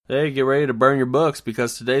Hey, get ready to burn your books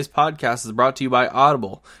because today's podcast is brought to you by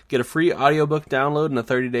Audible. Get a free audiobook download and a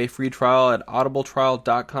 30-day free trial at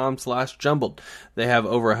audibletrial.com/jumbled. They have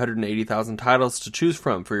over 180,000 titles to choose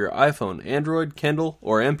from for your iPhone, Android, Kindle,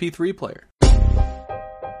 or MP3 player.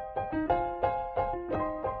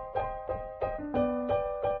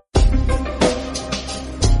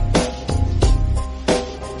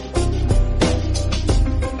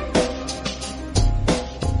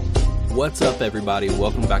 What's up, everybody?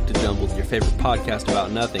 Welcome back to Jumbled, your favorite podcast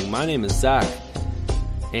about nothing. My name is Zach,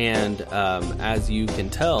 and as you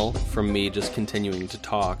can tell from me just continuing to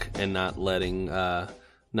talk and not letting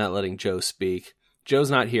Joe speak,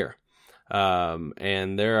 Joe's not here,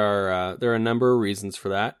 and there are a number of reasons for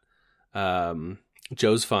that.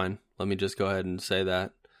 Joe's fine. Let me just go ahead and say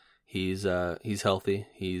that he's healthy.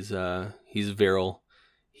 He's virile.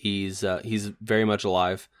 He's very much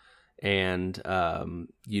alive. And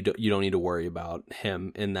you don't need to worry about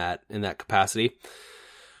him in that capacity.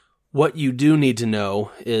 What you do need to know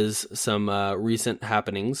is some recent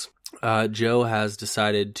happenings. Joe has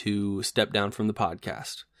decided to step down from the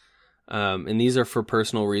podcast, and these are for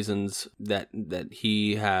personal reasons that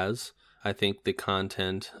he has. I think the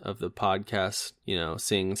content of the podcast,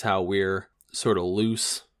 seeing as how we're sort of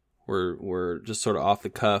loose, we're just sort of off the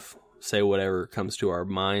cuff, say whatever comes to our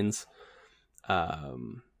minds.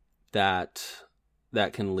 That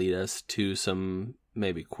can lead us to some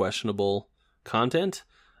maybe questionable content.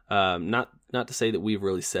 Not to say that we've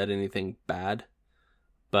really said anything bad,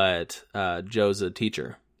 but Joe's a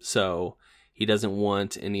teacher, so he doesn't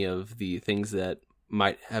want any of the things that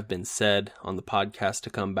might have been said on the podcast to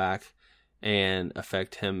come back and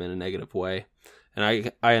affect him in a negative way.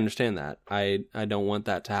 And I understand that. I don't want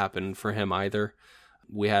that to happen for him either.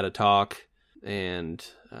 We had a talk, and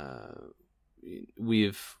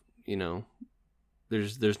we've...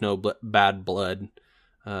 there's no bad blood.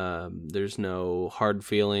 There's no hard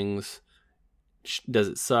feelings. Does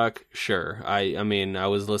it suck? Sure. I mean, I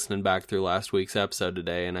was listening back through last week's episode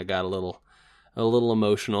today, and I got a little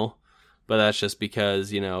emotional, but that's just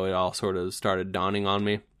because, it all sort of started dawning on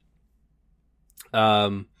me.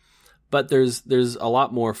 But there's a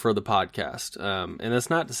lot more for the podcast. And that's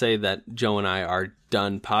not to say that Joe and I are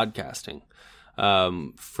done podcasting.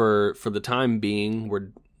 For the time being,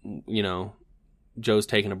 we're, Joe's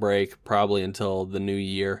taking a break probably until the new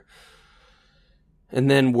year. And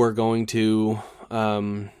then we're going to,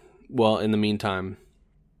 in the meantime,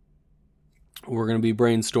 we're going to be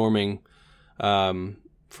brainstorming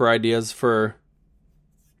for ideas for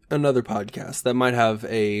another podcast that might have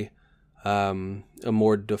a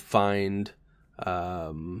more defined,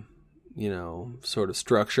 sort of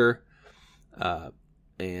structure,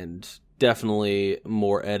 and definitely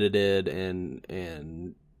more edited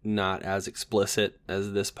and not as explicit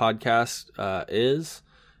as this podcast is.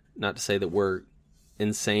 Not to say that we're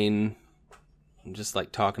insane, just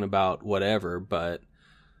like talking about whatever, but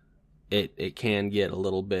it can get a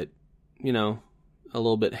little bit,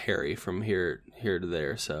 hairy from here to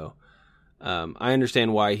there. So I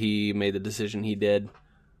understand why he made the decision he did,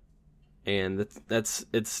 and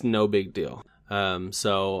it's no big deal.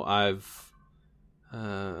 So I've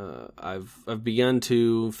begun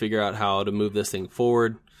to figure out how to move this thing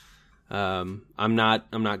forward. I'm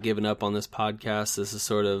not giving up on this podcast. This is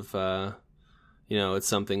sort of, it's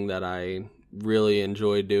something that I really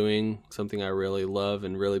enjoy doing, something I really love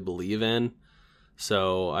and really believe in.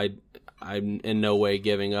 So I'm in no way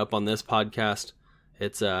giving up on this podcast.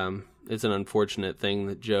 It's an unfortunate thing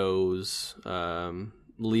that Joe's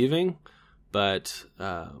leaving, but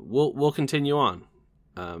we'll continue on.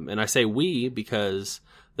 And I say we because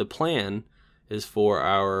the plan is for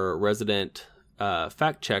our resident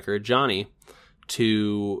fact checker, Johnny,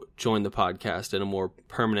 to join the podcast in a more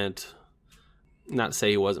permanent, not to say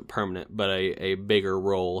he wasn't permanent, but a bigger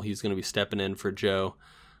role. He's going to be stepping in for Joe.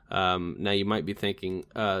 Now you might be thinking,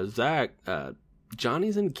 Zach,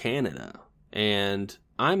 Johnny's in Canada and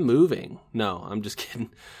I'm moving. No, I'm just kidding.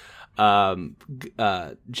 Johnny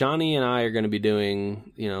and I are going to be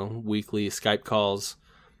doing, weekly Skype calls,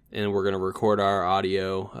 and we're going to record our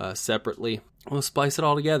audio separately. We'll splice it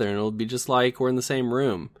all together, and it'll be just like we're in the same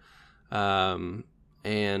room. And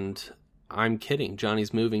I'm kidding.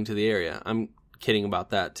 Johnny's moving to the area. I'm kidding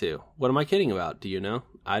about that, too. What am I kidding about? Do you know?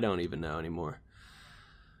 I don't even know anymore.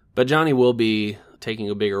 But Johnny will be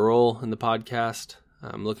taking a bigger role in the podcast.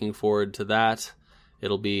 I'm looking forward to that.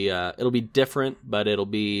 It'll be different, but it'll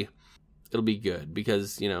be good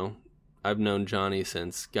because, I've known Johnny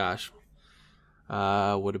since, would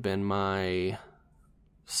have been my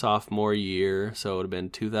sophomore year, so it would have been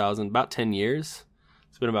 2000, about 10 years.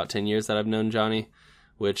 It's been about 10 years that I've known Johnny.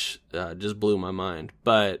 which just blew my mind.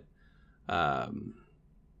 But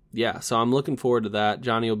yeah, so I'm looking forward to that.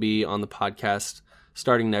 Johnny will be on the podcast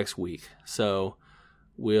starting next week, so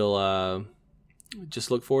we'll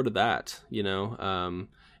just look forward to that, you know.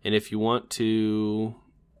 And if you want to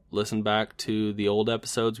listen back to the old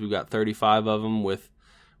episodes, we've got 35 of them with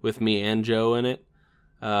me and Joe in it.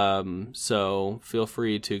 So feel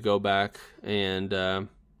free to go back and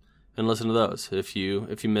listen to those if you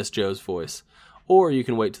miss Joe's voice, or you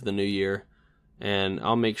can wait to the new year, and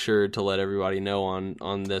I'll make sure to let everybody know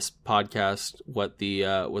on this podcast what the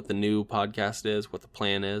new podcast is, what the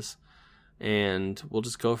plan is, and we'll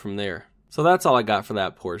just go from there. So that's all I got for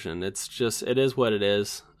that portion. It is what it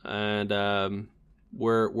is, and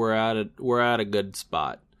we're at a good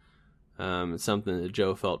spot. It's something that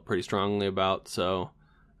Joe felt pretty strongly about, so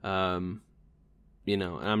you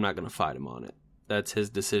know, and I'm not going to fight him on it. That's his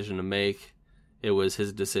decision to make. It was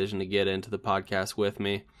his decision to get into the podcast with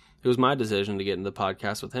me. It was my decision to get into the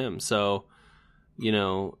podcast with him. So, you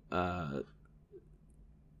know,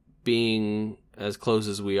 being as close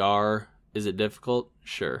as we are, is it difficult?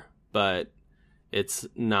 Sure. But it's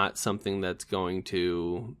not something that's going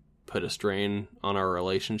to put a strain on our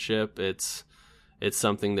relationship. It's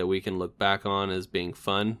something that we can look back on as being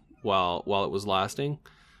fun while it was lasting.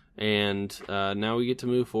 And now we get to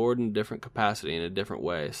move forward in a different capacity, in a different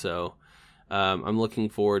way. So I'm looking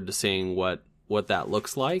forward to seeing what that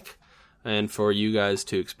looks like, and for you guys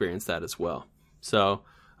to experience that as well. So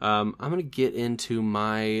I'm going to get into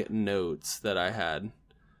my notes that I had,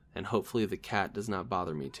 and hopefully the cat does not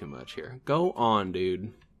bother me too much here. Go on,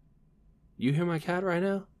 dude. You hear my cat right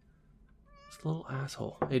now? It's a little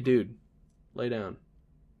asshole. Hey, dude, lay down.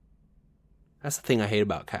 That's the thing I hate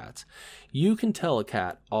about cats. You can tell a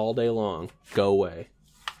cat all day long, go away.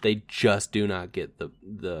 They just do not get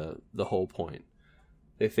the whole point.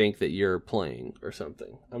 They think that you're playing or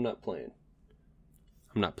something. I'm not playing.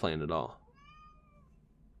 I'm not playing at all.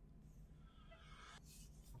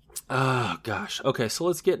 Oh, gosh. Okay, so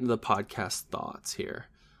let's get into the podcast thoughts here.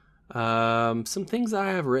 Some things I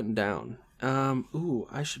have written down.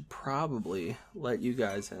 I should probably let you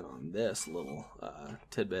guys in on this little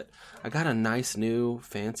tidbit. I got a nice new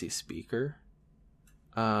fancy speaker.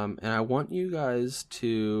 And I want you guys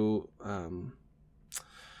to,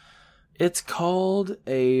 it's called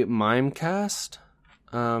a Mimecast.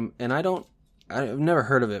 And I've never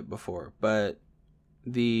heard of it before, but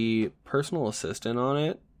the personal assistant on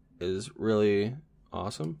it is really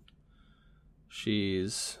awesome.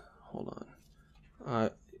 Hold on.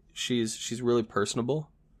 She's really personable.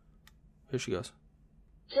 Here she goes.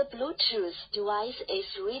 The Bluetooth device is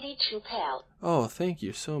ready to pair. Oh, thank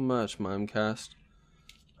you so much, Mimecast.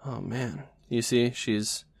 Oh man, you see,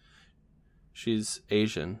 she's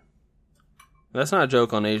Asian. That's not a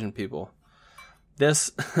joke on Asian people. This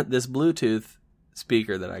Bluetooth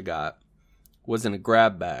speaker that I got was in a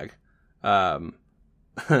grab bag that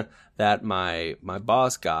my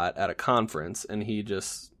boss got at a conference, and he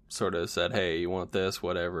just sort of said, "Hey, you want this?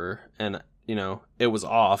 Whatever." And you know, it was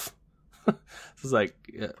off. So it's like,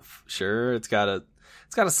 yeah, sure, it's got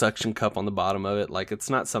a suction cup on the bottom of it. Like, it's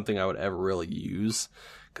not something I would ever really use,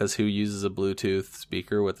 because who uses a Bluetooth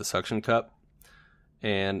speaker with a suction cup?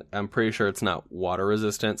 And I'm pretty sure it's not water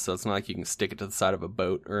resistant, so it's not like you can stick it to the side of a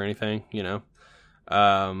boat or anything, you know.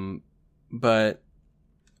 But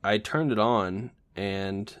I turned it on,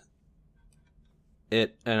 and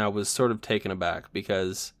I was sort of taken aback,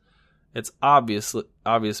 because it's obvious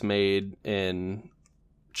made in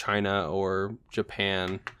China or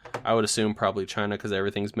Japan. I would assume probably China, because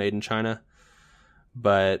everything's made in China.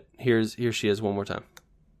 But here she is one more time.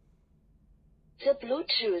 The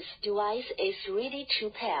Bluetooth device is ready to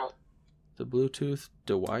pair. The Bluetooth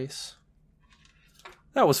device?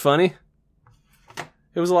 That was funny.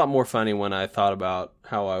 It was a lot more funny when I thought about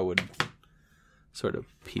how I would sort of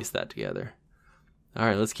piece that together. All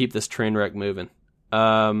right, let's keep this train wreck moving.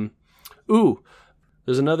 There's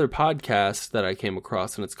another podcast that I came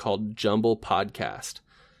across, and it's called Jumble Podcast.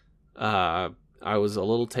 I was a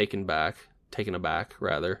little taken aback,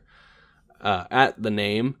 at the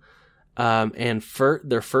name. And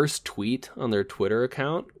their first tweet on their Twitter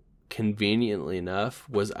account, conveniently enough,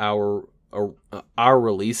 was our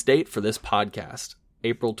release date for this podcast,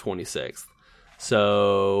 April 26th.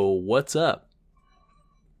 So what's up?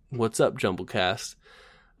 What's up, Jumblecast?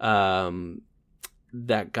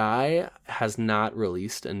 That guy has not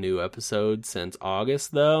released a new episode since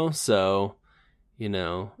August, though. So, you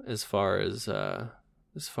know, as far as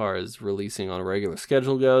releasing on a regular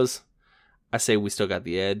schedule goes, I say we still got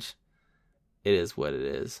the edge. It is what it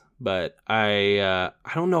is. But I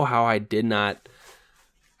don't know how I did not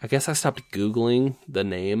I guess I stopped Googling the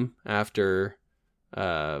name after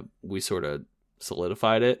we sort of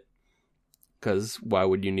solidified it, because why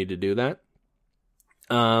would you need to do that?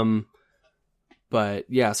 But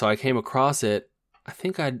yeah, so I came across it. I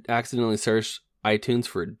think I accidentally searched iTunes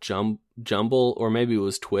for Jumble, or maybe it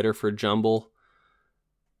was Twitter for Jumble.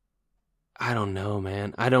 I don't know,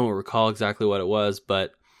 man. I don't recall exactly what it was,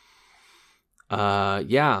 but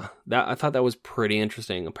yeah, I thought that was pretty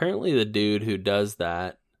interesting. Apparently the dude who does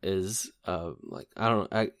that is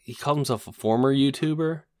he called himself a former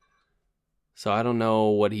YouTuber. So I don't know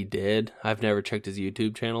what he did. I've never checked his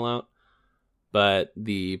YouTube channel out, but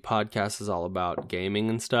the podcast is all about gaming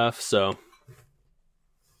and stuff. So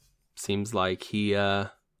seems like he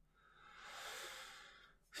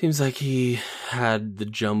had the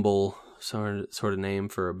Jumble sort of name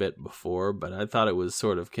for a bit before, but I thought it was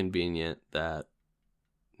sort of convenient that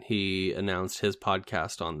he announced his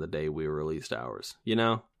podcast on the day we released ours. You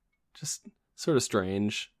know, just sort of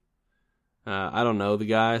strange. I don't know the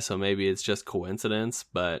guy, so maybe it's just coincidence,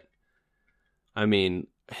 but I mean,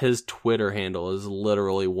 his Twitter handle is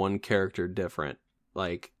literally one character different.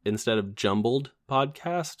 Like, instead of Jumbled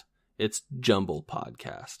Podcast, it's Jumble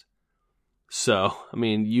Podcast. So, I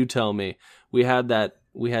mean, you tell me. We had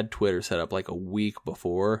Twitter set up like a week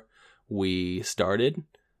before we started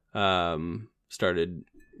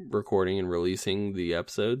recording and releasing the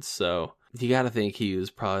episodes. So you got to think he was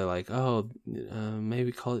probably like,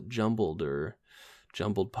 maybe call it Jumbled or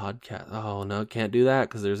Jumbled Podcast. Oh no, can't do that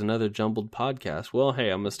because there's another Jumbled Podcast. Well, hey,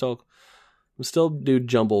 I'm still do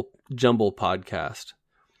Jumble Podcast.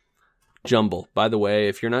 Jumble. By the way,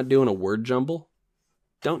 if you're not doing a word jumble,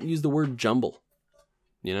 don't use the word jumble.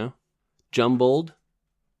 You know, jumbled.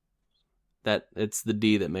 That it's the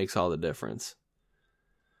D that makes all the difference.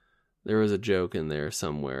 There was a joke in there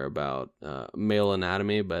somewhere about male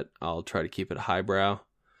anatomy, but I'll try to keep it highbrow.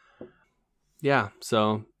 Yeah,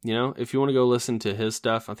 so, you know, if you want to go listen to his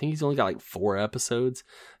stuff, I think he's only got like 4 episodes.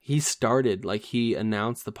 He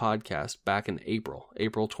announced the podcast back in April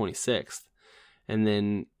 26th. And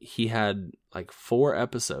then he had like 4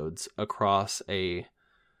 episodes across a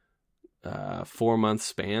 4-month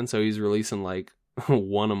span. So he's releasing like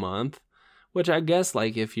one a month, which I guess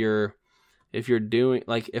like if you're doing,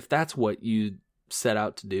 like, if that's what you set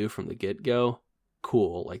out to do from the get-go,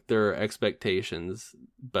 cool. Like, there are expectations,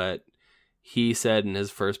 but he said in his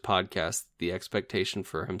first podcast, the expectation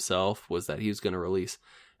for himself was that he was going to release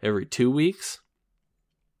every 2 weeks.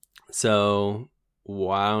 So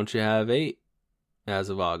why don't you have 8 as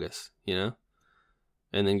of August, you know?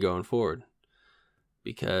 And then going forward,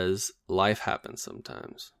 because life happens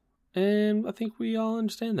sometimes. And I think we all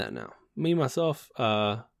understand that now. Me, myself,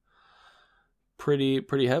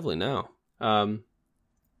 pretty heavily now.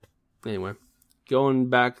 Anyway, going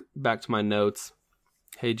back to my notes.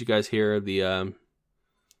 Hey, did you guys hear the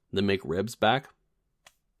McRib's back?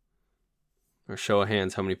 Or show of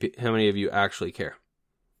hands, how many of you actually care?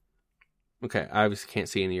 Okay, I obviously can't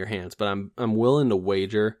see any of your hands, but I'm willing to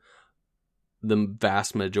wager the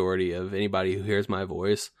vast majority of anybody who hears my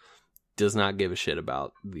voice does not give a shit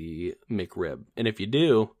about the McRib. And if you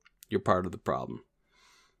do, you're part of the problem.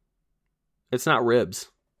 It's not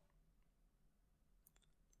ribs.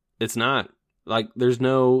 It's not. Like, there's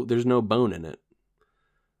no bone in it.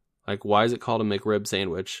 Like, why is it called a McRib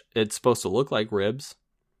sandwich? It's supposed to look like ribs.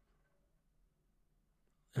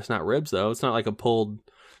 It's not ribs, though. It's not like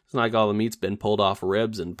it's not like all the meat's been pulled off of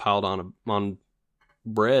ribs and piled on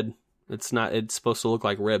bread. It's not. It's supposed to look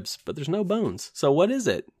like ribs, but there's no bones. So what is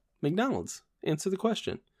it? McDonald's. Answer the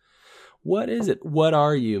question. What is it? What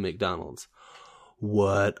are you, McDonald's?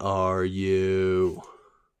 What are you?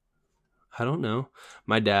 I don't know.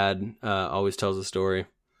 My dad always tells a story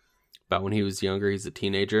about when he was younger. He's a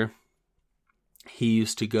teenager. He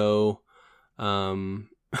used to go to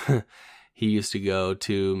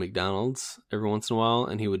McDonald's every once in a while,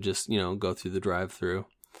 and he would just, go through the drive-thru.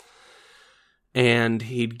 And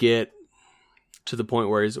he'd get to the point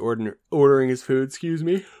where he's ordering his food. Excuse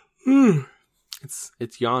me.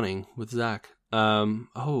 It's yawning with Zach. I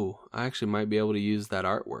actually might be able to use that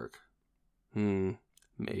artwork.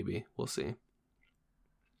 Maybe. We'll see.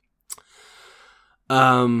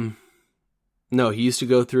 No, he used to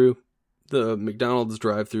go through the McDonald's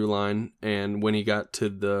drive-thru line, and when he got to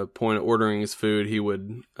the point of ordering his food, he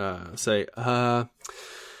would say, could I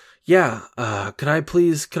get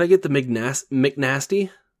the McNasty?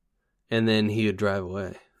 And then he would drive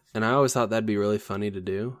away. And I always thought that'd be really funny to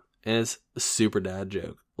do. And it's a super dad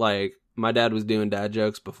joke. Like, my dad was doing dad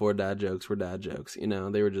jokes before dad jokes were dad jokes.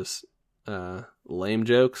 They were just lame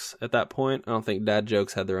jokes at that point. I don't think dad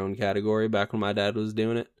jokes had their own category back when my dad was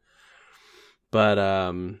doing it. But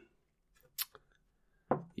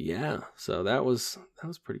yeah, so that was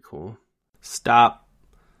pretty cool. Stop.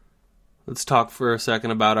 Let's talk for a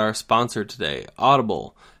second about our sponsor today,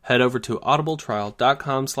 Audible. Head over to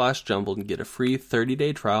audibletrial.com/jumbled and get a free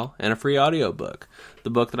 30-day trial and a free audiobook.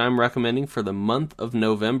 The book that I'm recommending for the month of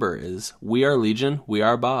November is We Are Legion, We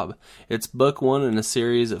Are Bob. It's book 1 in a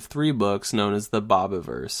series of 3 books known as the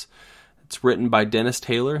Bobiverse. It's written by Dennis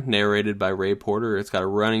Taylor, narrated by Ray Porter. It's got a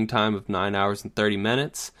running time of 9 hours and 30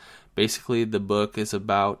 minutes. Basically, the book is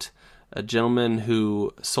about a gentleman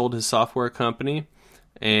who sold his software company,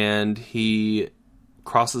 and he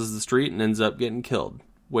crosses the street and ends up getting killed.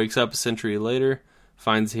 Wakes up a century later,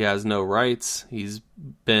 finds he has no rights. He's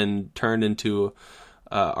been turned into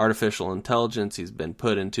artificial intelligence. He's been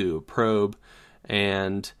put into a probe.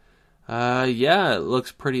 And yeah, it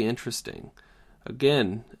looks pretty interesting.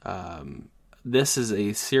 Again, this is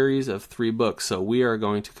a series of 3 books, so we are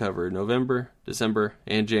going to cover November, December,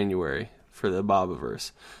 and January for the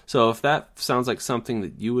Bobiverse. So if that sounds like something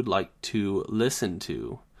that you would like to listen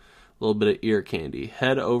to, a little bit of ear candy,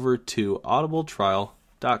 head over to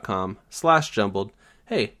audibletrial.com/jumbled.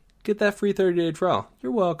 Hey, get that free 30-day trial.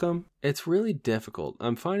 You're welcome. It's really difficult.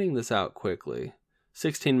 I'm finding this out quickly.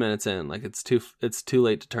 16 minutes in, like it's too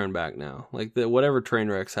late to turn back now. Like whatever train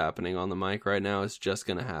wreck's happening on the mic right now is just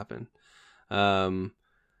gonna happen.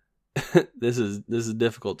 This is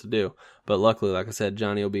difficult to do, but luckily, like I said,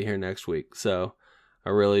 Johnny will be here next week. So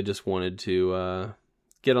I really just wanted to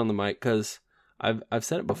get on the mic because I've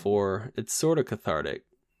said it before. It's sort of cathartic,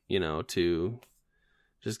 to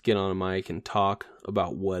just get on a mic and talk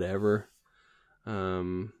about whatever.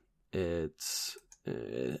 It's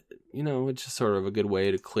just sort of a good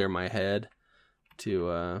way to clear my head.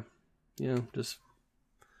 To just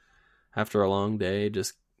after a long day,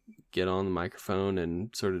 just get on the microphone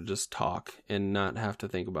and sort of just talk and not have to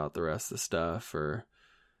think about the rest of the stuff or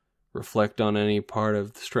reflect on any part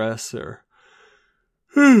of the stress or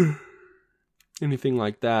anything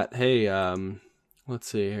like that. Hey, let's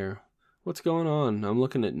see here. What's going on? I'm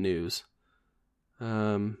looking at news.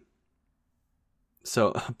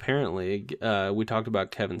 So apparently, we talked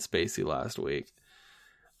about Kevin Spacey last week.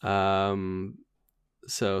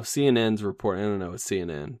 So CNN's reporting, I don't know, it's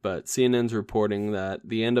CNN, but CNN's reporting that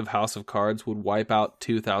the end of House of Cards would wipe out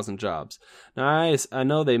 2,000 jobs. Now, I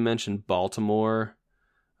know they mentioned Baltimore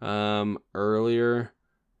earlier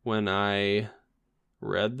when I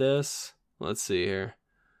read this. Let's see here.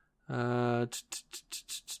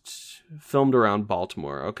 Filmed around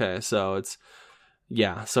Baltimore. Okay, so it's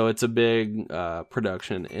a big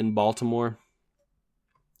production in Baltimore,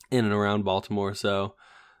 in and around Baltimore. So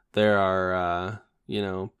there are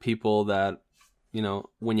people that,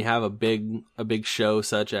 when you have a big show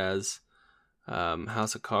such as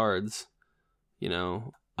House of Cards,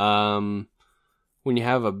 when you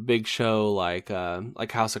have a big show like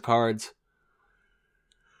House of Cards,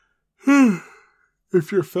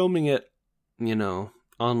 if you're filming it,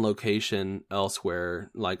 on location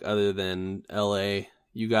elsewhere, like other than LA,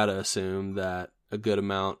 you got to assume that a good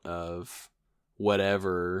amount of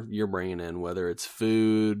whatever you're bringing in, whether it's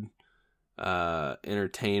food,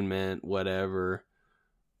 entertainment, whatever,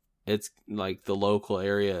 it's like the local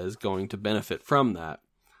area is going to benefit from that.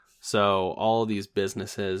 So all these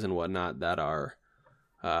businesses and whatnot that are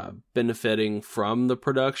benefiting from the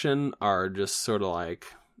production are just sort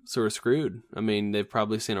of screwed. I mean, they've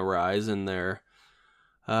probably seen a rise in their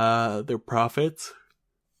profits.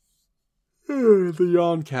 The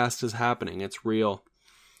yawn cast is happening. It's real.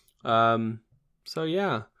 So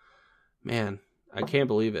yeah, man, I can't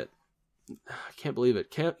believe it.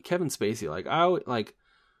 Kevin Spacey,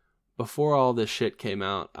 before all this shit came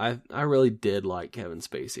out, I really did like Kevin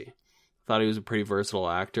Spacey. Thought he was a pretty versatile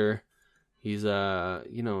actor. He's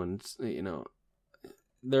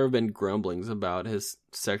there have been grumblings about his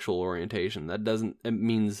sexual orientation. It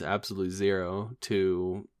means absolutely zero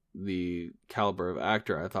to the caliber of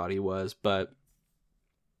actor I thought he was, but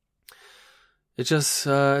it's just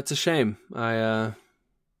it's a shame. I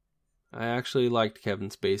actually liked Kevin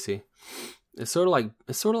Spacey. It's sort of like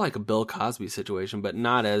a Bill Cosby situation, but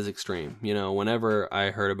not as extreme. Whenever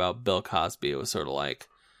I heard about Bill Cosby, it was sort of like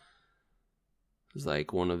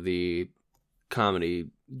one of the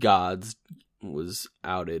comedy gods was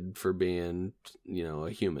outed for being,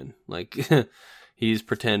 a human. Like he's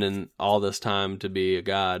pretending all this time to be a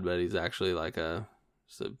god, but he's actually just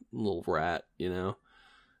a little rat,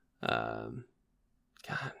 God,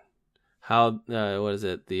 how what is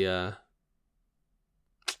it?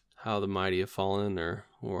 How the Mighty Have Fallen, or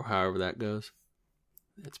however that goes.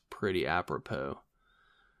 It's pretty apropos.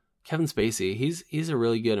 Kevin Spacey, he's a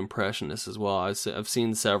really good impressionist as well. I've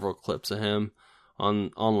seen several clips of him.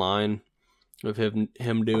 online of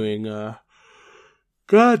him doing.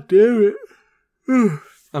 God damn it!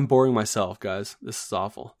 I'm boring myself, guys. This is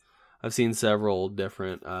awful. I've seen several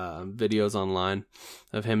different videos online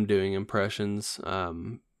of him doing impressions.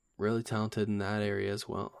 Really talented in that area as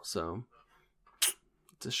well. So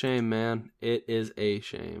it's a shame, man. It is a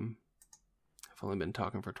shame. I've only been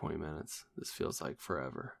talking for 20 minutes. This feels like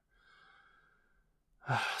forever.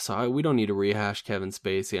 So we don't need to rehash Kevin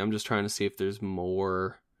Spacey. I'm just trying to see if there's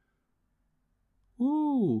more.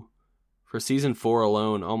 Woo! For season 4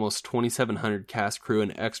 alone, almost 2,700 cast, crew,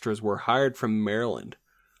 and extras were hired from Maryland.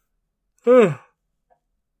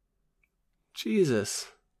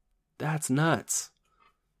 Jesus. That's nuts.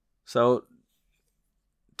 So,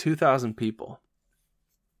 2,000 people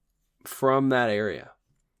from that area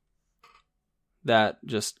that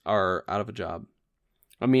just are out of a job.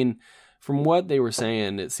 I mean, from what they were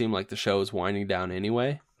saying, it seemed like the show was winding down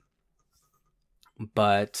anyway.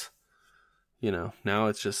 But, now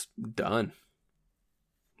it's just done.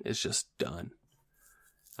 It's just done.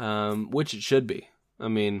 Which it should be. I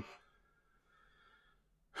mean,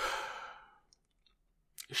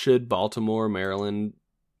 should Baltimore, Maryland,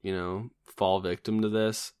 fall victim to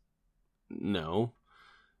this? No.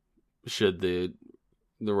 Should the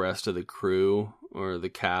rest of the crew or the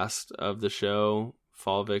cast of the show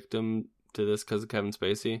fall victim to this because of Kevin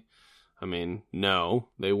Spacey? I mean, no,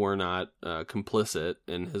 they were not complicit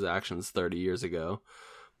in his actions 30 years ago,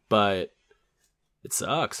 but it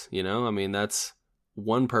sucks, I mean, that's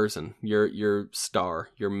one person, your star,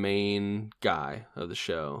 your main guy of the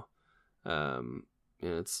show.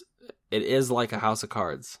 It is like a house of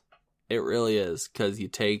cards. It really is, because you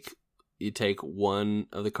take one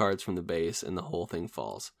of the cards from the base and the whole thing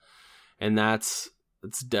falls, and it's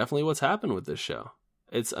definitely what's happened with this show.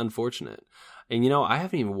 It's unfortunate. And, I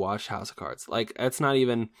haven't even watched House of Cards. Like, it's not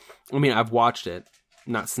even... I mean, I've watched it.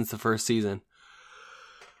 Not since the first season.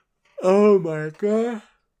 Oh, my God.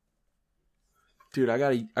 Dude, I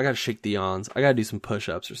gotta shake the yawns. I gotta do some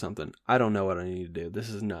push-ups or something. I don't know what I need to do. This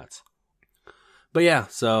is nuts. But, yeah,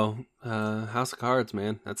 so... House of Cards,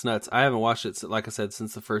 man. That's nuts. I haven't watched it, like I said,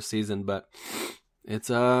 since the first season. But it's...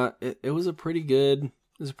 It was a pretty good...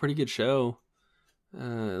 It was a pretty good show.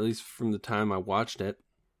 At least from the time I watched it.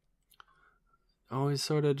 I always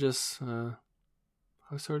sort of just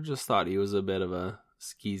thought he was a bit of a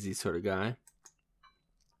skeezy sort of guy.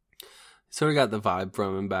 Sort of got the vibe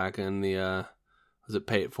from him back in the, was it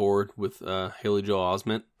Pay It Forward with Haley Joel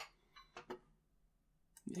Osment?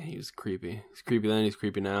 Yeah, he was creepy. He's creepy then, he's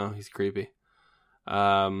creepy now, he's creepy.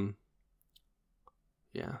 Yeah,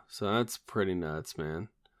 so that's pretty nuts, man.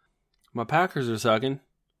 My Packers are sucking.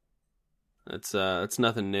 It's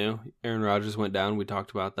nothing new. Aaron Rodgers went down, we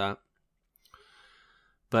talked about that.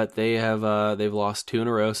 But they've lost 2 in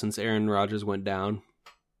a row since Aaron Rodgers went down.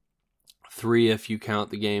 3 if you count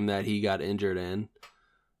the game that he got injured in,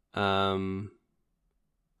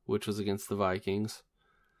 which was against the Vikings.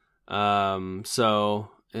 So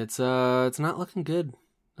it's not looking good.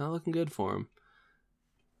 Not looking good for him.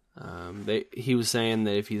 He was saying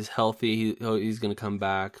that if he's healthy, he's going to come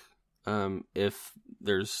back. If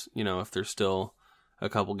there's still a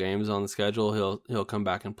couple games on the schedule, he'll come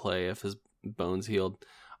back and play if his bones healed.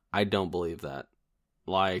 I don't believe that.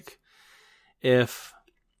 Like, if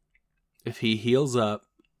he heals up,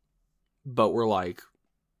 but we're like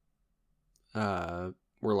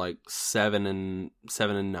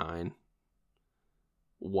 7-9,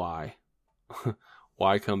 why?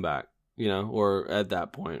 Why come back? Or at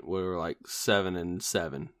that point we're like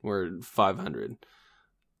 7-7, we're 500.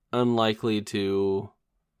 Unlikely to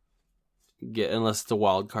get, unless it's a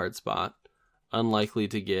wild card spot, unlikely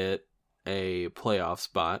to get a playoff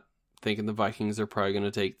spot. Thinking the Vikings are probably going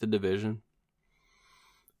to take the division.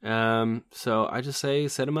 So I just say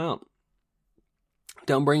set him out.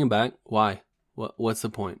 Don't bring him back. Why? What's the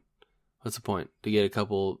point? What's the point? To get a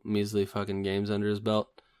couple measly fucking games under his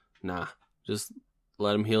belt? Nah. Just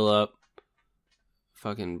let him heal up.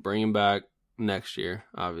 Fucking bring him back next year,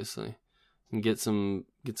 obviously. And get some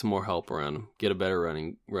more help around him. Get a better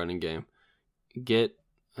running game.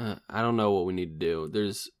 I don't know what we need to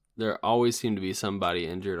do. There always seem to be somebody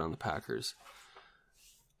injured on the Packers.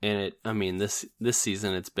 And this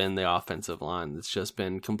season it's been the offensive line that's just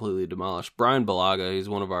been completely demolished. Brian Bulaga, he's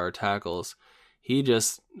one of our tackles, he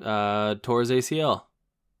just tore his ACL.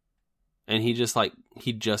 And he just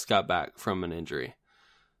got back from an injury.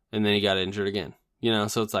 And then he got injured again.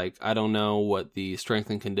 So it's like, I don't know what the strength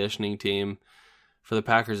and conditioning team for the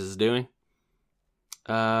Packers is doing.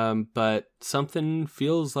 But something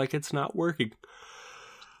feels like it's not working.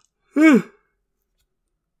 God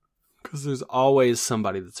Because there's always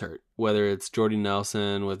somebody that's hurt, whether it's Jordy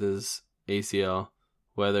Nelson with his ACL,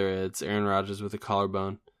 whether it's Aaron Rodgers with a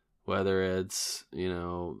collarbone, whether it's,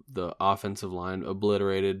 the offensive line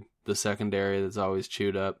obliterated, the secondary that's always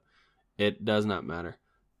chewed up. It does not matter.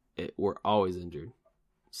 We're always injured.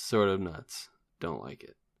 Sort of nuts. Don't like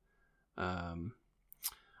it.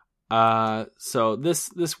 So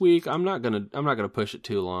this week I'm not gonna push it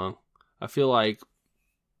too long. I feel like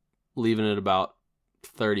leaving it about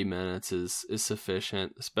 30 minutes is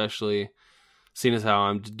sufficient, especially seeing as how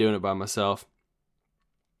I'm doing it by myself.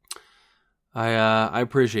 I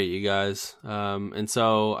appreciate you guys. And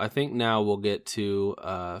so I think now we'll get to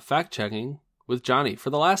fact checking with Johnny for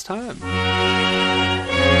the last time.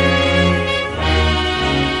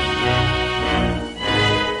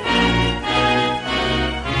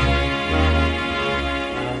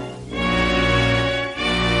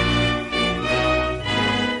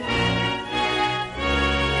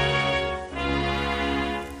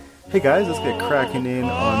 Hey guys, let's get cracking in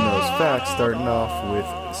on those facts, starting off with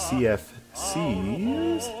CFCs.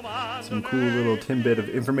 Some cool little tidbit of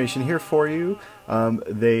information here for you.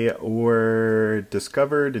 They were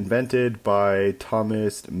invented by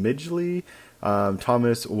Thomas Midgley.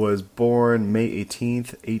 Thomas was born May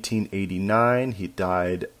 18th, 1889. He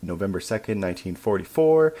died November 2nd,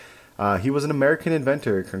 1944. He was an American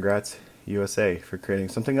inventor. Congrats, USA, for creating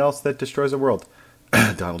something else that destroys the world.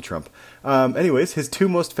 Donald Trump. Anyways, his two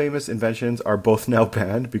most famous inventions are both now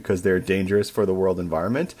banned because they're dangerous for the world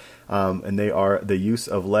environment. And they are the use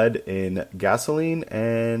of lead in gasoline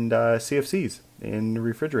and CFCs in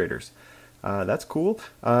refrigerators. That's cool.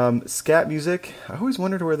 Scat music. I always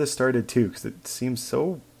wondered where this started too, because it seems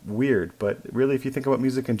so weird. But really, if you think about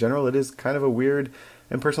music in general, it is kind of a weird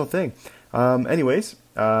and personal thing.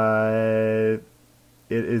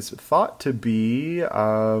 It is thought to be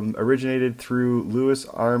originated through Louis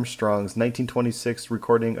Armstrong's 1926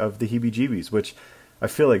 recording of the Heebie-Jeebies, which I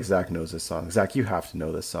feel like Zach knows this song. Zach, you have to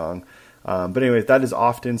know this song. But anyway, that is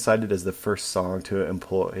often cited as the first song to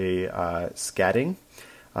employ scatting.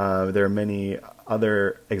 There are many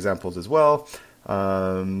other examples as well.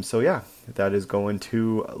 So yeah, that is going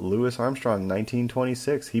to Louis Armstrong,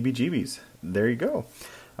 1926, Heebie-Jeebies. There you go.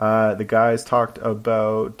 The guys talked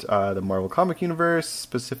about the Marvel comic universe,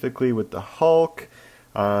 specifically with the Hulk.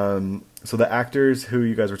 So the actors who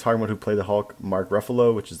you guys were talking about who play the Hulk, Mark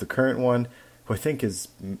Ruffalo, which is the current one, who I think is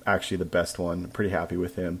actually the best one. I'm pretty happy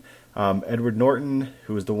with him. Edward Norton,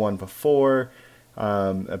 who was the one before.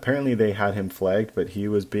 Apparently they had him flagged, but he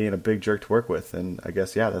was being a big jerk to work with. And I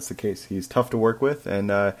guess, yeah, that's the case. He's tough to work with, and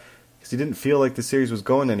because he didn't feel like the series was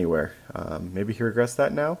going anywhere. Maybe he regrets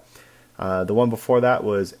that now. The one before that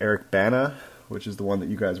was Eric Bana, which is the one that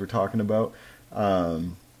you guys were talking about.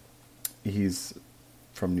 He's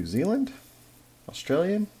from New Zealand?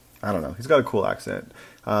 Australian? I don't know. He's got a cool accent.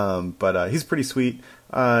 But he's pretty sweet.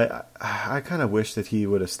 I kind of wish that he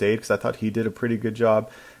would have stayed because I thought he did a pretty good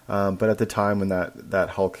job. But at the time when that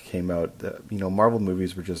Hulk came out, Marvel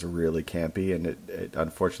movies were just really campy, and it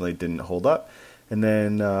unfortunately didn't hold up. And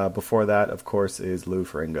then before that, of course, is Lou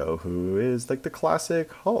Ferrigno, who is like the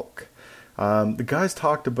classic Hulk. The guys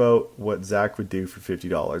talked about what Zach would do for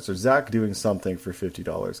 $50, or Zach doing something for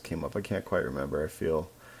 $50 came up. I can't quite remember. I feel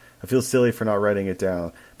silly for not writing it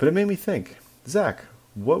down, but it made me think. Zach,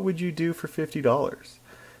 what would you do for $50?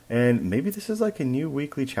 And maybe this is like a new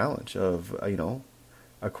weekly challenge of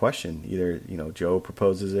a question. Either Joe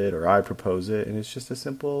proposes it or I propose it, and it's just a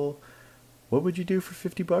simple, what would you do for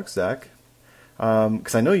 $50, Zach?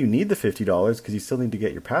 Because I know you need the $50 because you still need to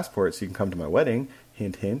get your passport so you can come to my wedding.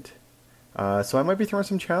 Hint, hint. So I might be throwing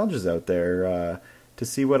some challenges out there to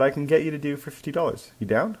see what I can get you to do for $50. You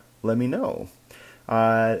down? Let me know.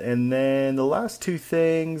 And then the last two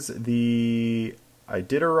things, the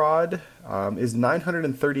Iditarod is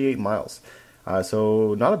 938 miles.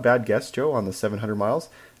 So not a bad guess, Joe, on the 700 miles.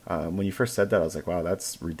 When you first said that, I was like, wow,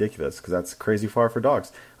 that's ridiculous because that's crazy far for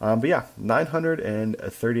dogs. But yeah,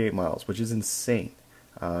 938 miles, which is insane.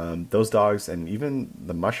 Those dogs and even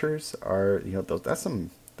the mushers are,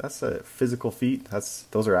 that's a physical feat.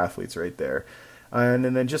 Those are athletes right there. And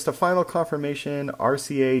then just a final confirmation,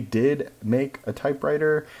 RCA did make a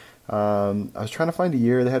typewriter. I was trying to find a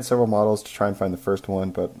year. They had several models to try and find the first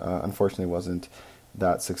one, but unfortunately wasn't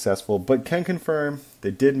that successful. But can confirm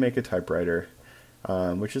they did make a typewriter,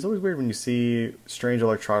 which is always weird when you see strange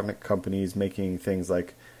electronic companies making things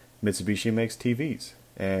like Mitsubishi makes TVs.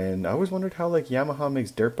 And I always wondered how Yamaha makes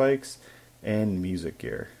dirt bikes and music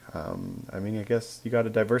gear. I guess you got to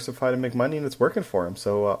diversify to make money, and it's working for them,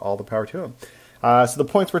 so all the power to them. So the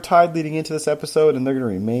points were tied leading into this episode, and they're going to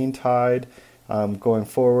remain tied. going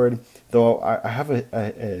forward. Though I have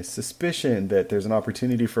a suspicion that there's an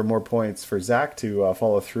opportunity for more points for Zach to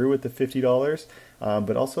follow through with the $50,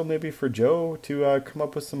 but also maybe for Joe to come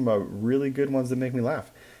up with some really good ones that make me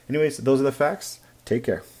laugh. Anyways, those are the facts. Take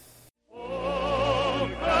care.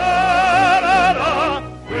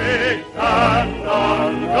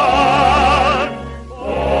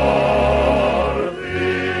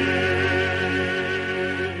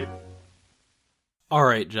 All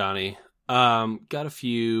right, Johnny. Got a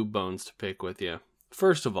few bones to pick with you.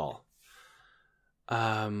 First of all,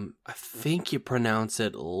 I think you pronounce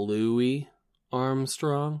it Louis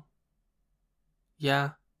Armstrong.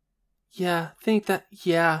 Yeah, I think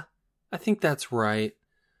that's right.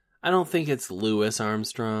 I don't think it's Louis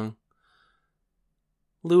Armstrong.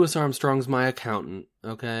 Louis Armstrong's my accountant,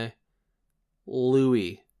 okay?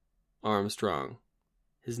 Louis Armstrong.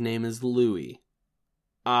 His name is Louis.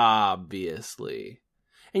 Obviously.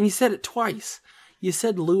 And you said it twice. You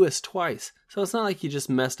said Louis twice. So it's not like you just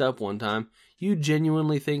messed up one time. You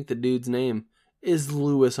genuinely think the dude's name is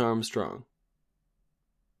Louis Armstrong.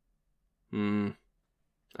 I don't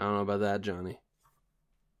know about that, Johnny.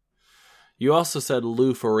 You also said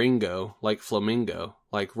Lou Ferringo, like flamingo,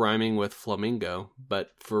 like rhyming with flamingo,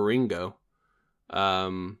 but Ferringo.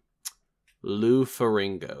 Lou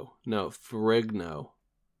Ferringo. No, Ferrigno.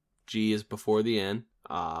 G is before the N,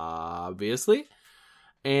 obviously.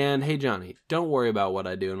 And hey, Johnny, don't worry about what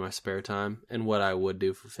I do in my spare time and what I would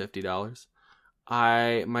do for $50.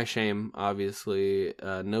 My shame, obviously,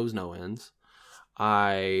 knows no ends.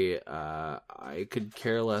 I could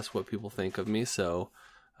care less what people think of me, so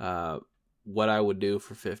what I would do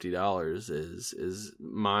for $50 is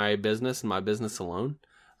my business and my business alone.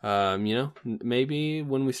 Maybe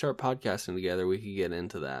when we start podcasting together, we could get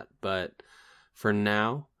into that. But for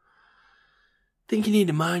now, I think you need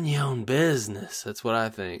to mind your own business. That's what I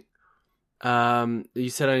think. You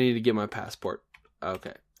said I need to get my passport.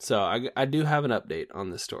 Okay, so I do have an update on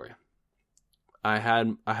this story. I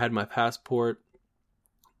had my passport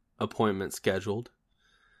appointment scheduled,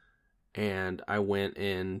 and I went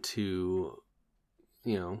into,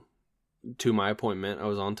 to my appointment. I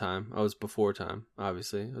was on time. I was before time,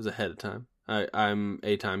 obviously. I was ahead of time. I'm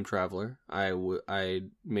a time traveler. I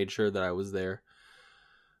made sure that I was there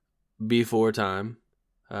before time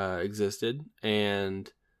existed,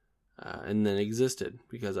 and then existed,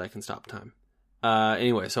 because I can stop time.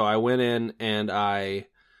 Anyway, so I went in and I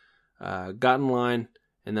got in line,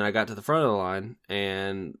 and then I got to the front of the line,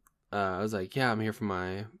 and I was like, yeah, I'm here for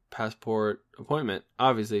my passport appointment.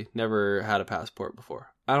 Obviously, never had a passport before.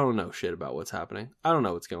 I don't know shit about what's happening. I don't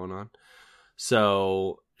know what's going on.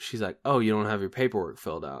 So she's like, oh, you don't have your paperwork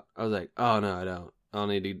filled out. I was like, oh, no, I don't. I'll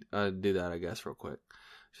need to do that, I guess, real quick.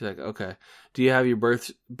 She's like, okay. Do you have your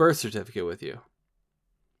birth certificate with you?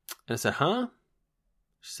 And I said, huh?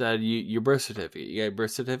 She said, your birth certificate. You got your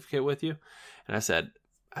birth certificate with you? And I said,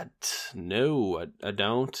 no, I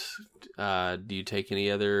don't. Do you take any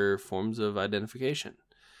other forms of identification?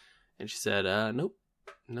 And she said, nope.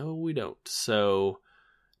 No, we don't. So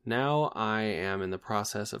now I am in the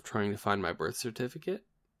process of trying to find my birth certificate,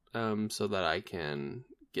 so that I can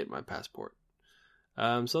get my passport.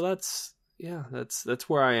 So that's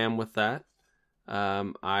where I am with that.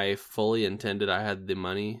 I fully intended I had the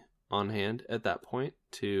money on hand at that point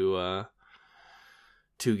to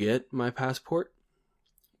get my passport,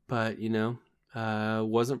 but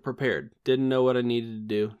wasn't prepared. Didn't know what I needed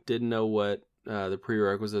to do. Didn't know what the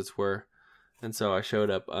prerequisites were, and so I showed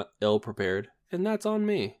up ill prepared, and that's on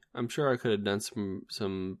me. I'm sure I could have done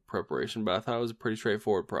some preparation, but I thought it was a pretty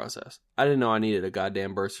straightforward process. I didn't know I needed a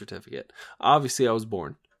goddamn birth certificate. Obviously, I was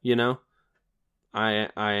born. I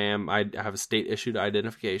have a state issued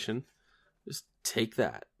identification. Just take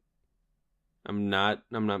that. I'm not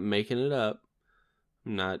making it up.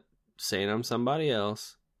 I'm not saying I'm somebody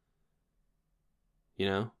else.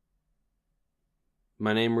 My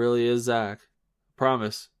name really is Zach.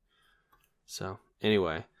 Promise. So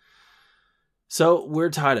anyway,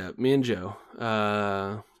 we're tied up, me and Joe,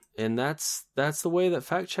 and that's the way that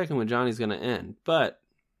fact checking with Johnny's going to end. But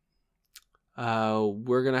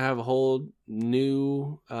we're gonna have a whole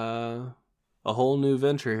new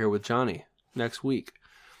venture here with Johnny next week.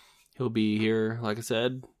 He'll be here, like I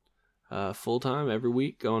said, full time every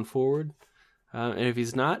week going forward. And if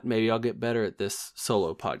he's not, maybe I'll get better at this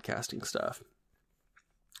solo podcasting stuff.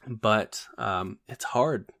 But it's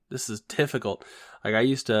hard. This is difficult. Like, I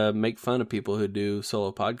used to make fun of people who do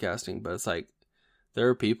solo podcasting, but it's like there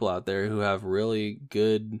are people out there who have really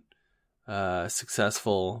good,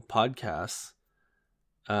 successful podcasts,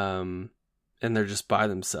 and they're just by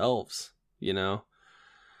themselves,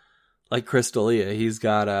 Like Chris D'Elia, he's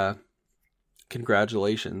got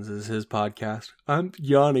Congratulations is his podcast. I'm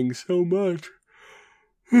yawning so much.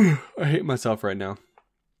 I hate myself right now.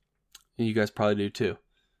 And you guys probably do too.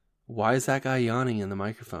 Why is that guy yawning in the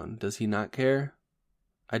microphone? Does he not care?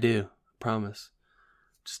 I do. Promise.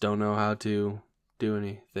 Just don't know how to do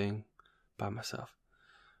anything by myself.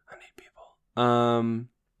 I need people.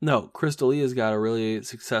 No, Chris D'Elia's got a really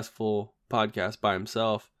successful podcast by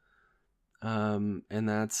himself. And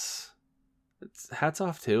it's hats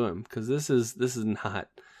off to him, because this is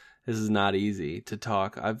not easy to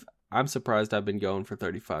talk. I'm surprised I've been going for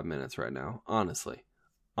 35 minutes right now. Honestly,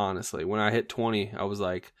 when I hit 20, I was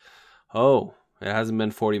like, oh, it hasn't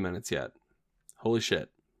been 40 minutes yet. Holy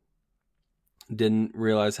shit. Didn't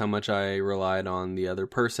realize how much I relied on the other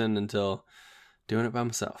person until doing it by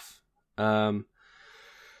myself.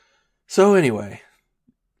 So anyway,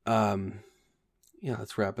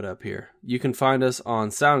 let's wrap it up here. You can find us on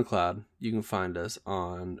SoundCloud. You can find us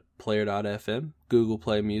on Player.fm, Google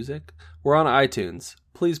Play Music. We're on iTunes.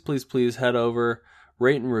 Please head over,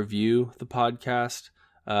 rate and review the podcast.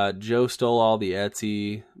 Joe stole all the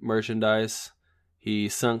Etsy merchandise. He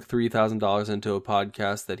sunk $3,000 into a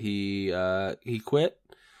podcast that he quit.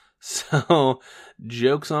 So,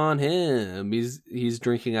 joke's on him. He's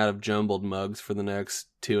drinking out of jumbled mugs for the next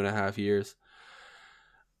 2.5 years.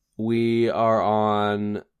 We are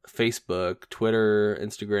on Facebook, Twitter,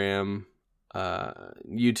 Instagram,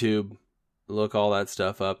 YouTube. Look all that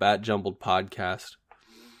stuff up at Jumbled Podcast.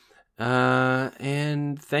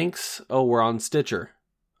 And thanks. Oh, we're on Stitcher.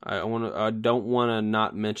 I don't want to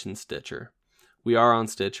not mention Stitcher. We are on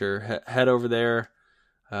Stitcher. Head over there.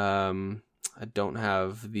 I don't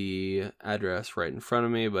have the address right in front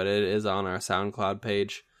of me, but it is on our SoundCloud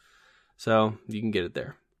page, so you can get it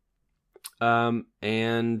there.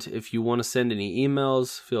 And if you want to send any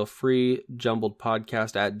emails, feel free,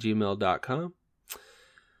 jumbledpodcast@gmail.com.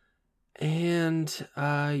 And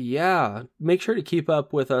make sure to keep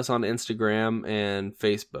up with us on Instagram and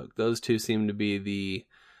Facebook. Those two seem to be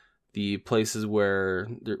the places where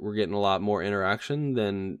we're getting a lot more interaction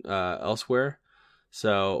than elsewhere.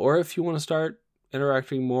 So, or if you want to start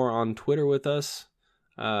interacting more on Twitter with us,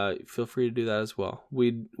 feel free to do that as well.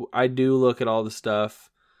 I do look at all the stuff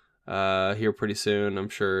here pretty soon. I'm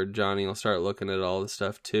sure Johnny will start looking at all the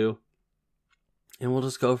stuff too. And we'll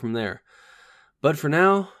just go from there. But for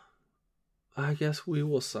now, I guess we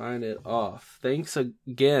will sign it off. Thanks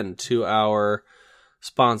again to our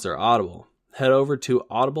sponsor, Audible. Head over to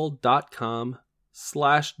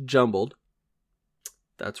audible.com/jumbled.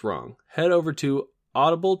 That's wrong. Head over to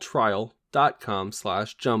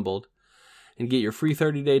audibletrial.com/jumbled and get your free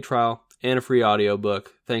 30-day trial and a free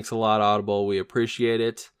audiobook. Thanks a lot, Audible. We appreciate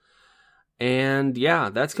it. And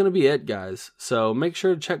that's going to be it, guys. So make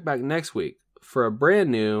sure to check back next week for a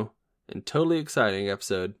brand new and totally exciting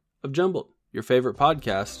episode of Jumbled, your favorite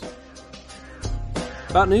podcast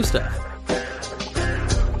about new stuff.